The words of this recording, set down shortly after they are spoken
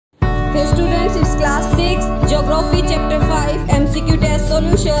Hey students, it's class 6, Geography chapter 5, MCQ test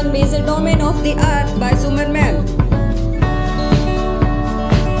solution, major domain of the earth by Suman ma'am.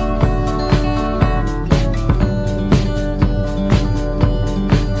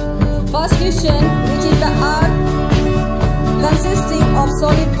 First question, which is the earth consisting of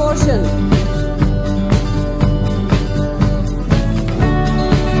solid portion?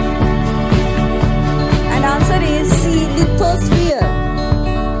 And answer is C, lithosphere.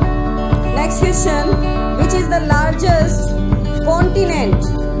 Next question, which is the largest continent?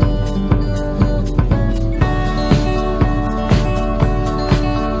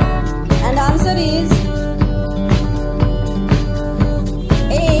 And answer is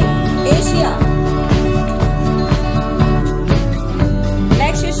A, Asia.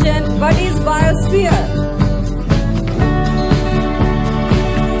 Next question, what is biosphere?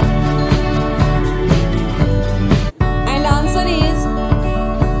 And answer is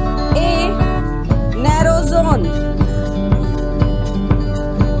A, narrow zone.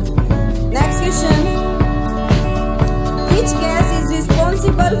 Next question, which gas is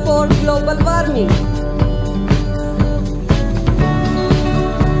responsible for global warming?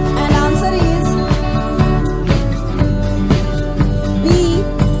 And answer is B,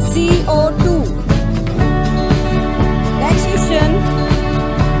 CO2. Next question,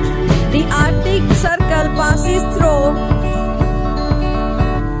 the Arctic Circle passes through.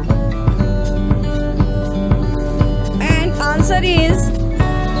 And answer is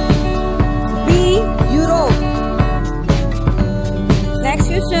B, Europe. Next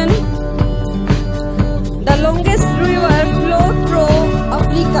question, the longest river flow through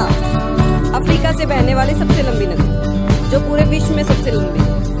Africa. Africa से बहने वाली सबसे लंबी नदी जो पूरे विश्व में सबसे लंबी.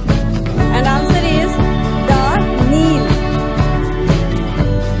 And answer is the Nile.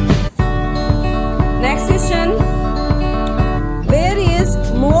 Next question, where is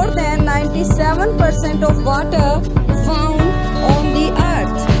more than 97% of water found on the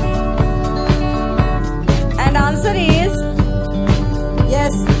earth? And answer is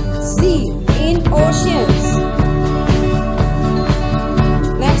yes, C, in oceans.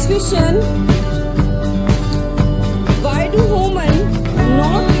 Next question, why do humans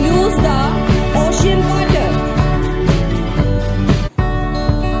not use the ocean water?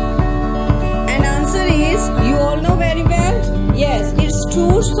 And answer is, you all know very well, yes, it's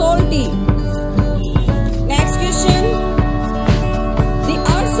too salty. Next question, the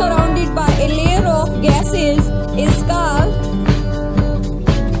earth surrounded by a layer of gases is called,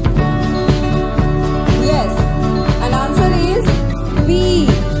 yes, and answer is B,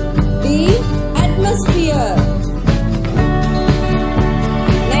 the atmosphere.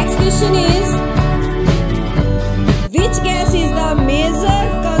 Next question is, which gas is the major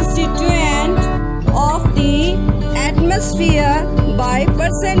constituent of the atmosphere by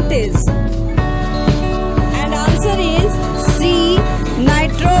percentage? And answer is C,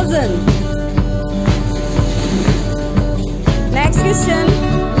 nitrogen. Next question,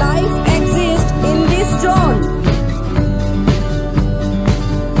 life exists in this zone.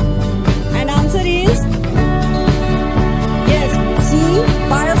 And answer is yes, C,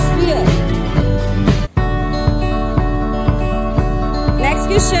 biosphere. Next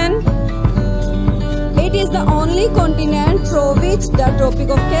question, it is the only continent through which the tropic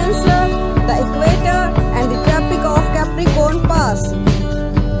of Cancer, the equator and the tropic of Capricorn pass.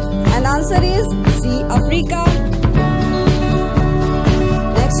 And answer is C, Africa.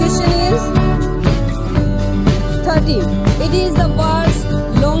 Next question is 13. It is the world's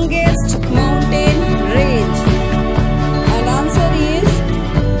longest mountain range. And answer is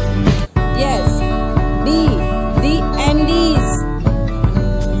yes, B, the Andes.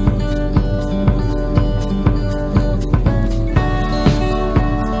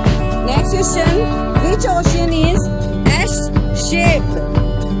 Next question, which ocean is S-shaped?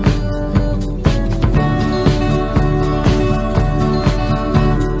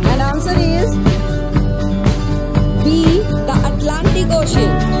 And answer is B, the Atlantic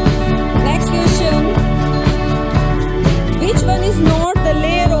Ocean. Next question, which one is not the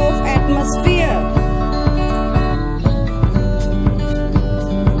layer of atmosphere?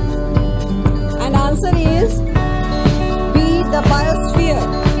 And answer is B, the biosphere.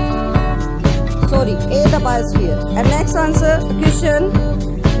 Sorry, A, the biosphere. And next answer question,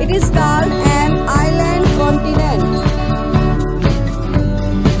 it is called an island continent.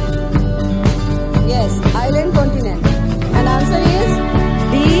 Yes, island continent. And answer is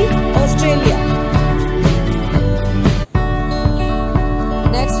B, Australia.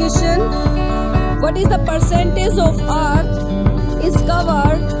 Next question, what is the percentage of earth is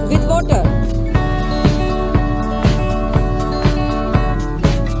covered with water?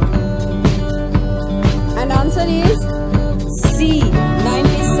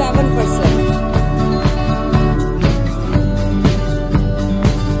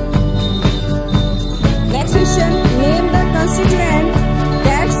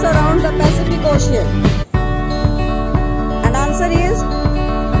 surround the Pacific Ocean? And answer is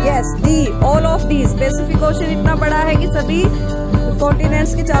yes, D, all of these. Pacific Ocean इतना बड़ा है कि सभी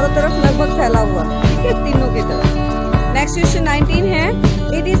continents के चारों तरफ लगभग फैला हुआ, ठीक है, तीनों की तरफ। नेक्स्ट क्वेश्चन 19 है,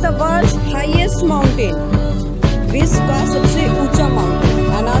 it is the world's highest mountain, विश्व का सबसे ऊंचा mountain.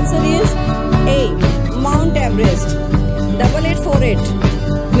 And answer is a, mount Everest, 8848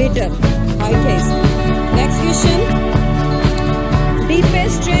 metre height है इसकी। Next question,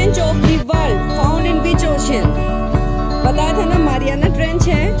 deepest trench of the world found in which ocean? बताया था ना, मारियाना ट्रेंच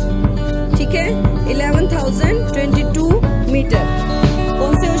है, ठीक है, 11,022 मीटर।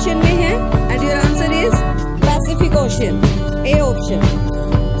 कौन से ओशियन में है? And your answer is Pacific ocean, A option.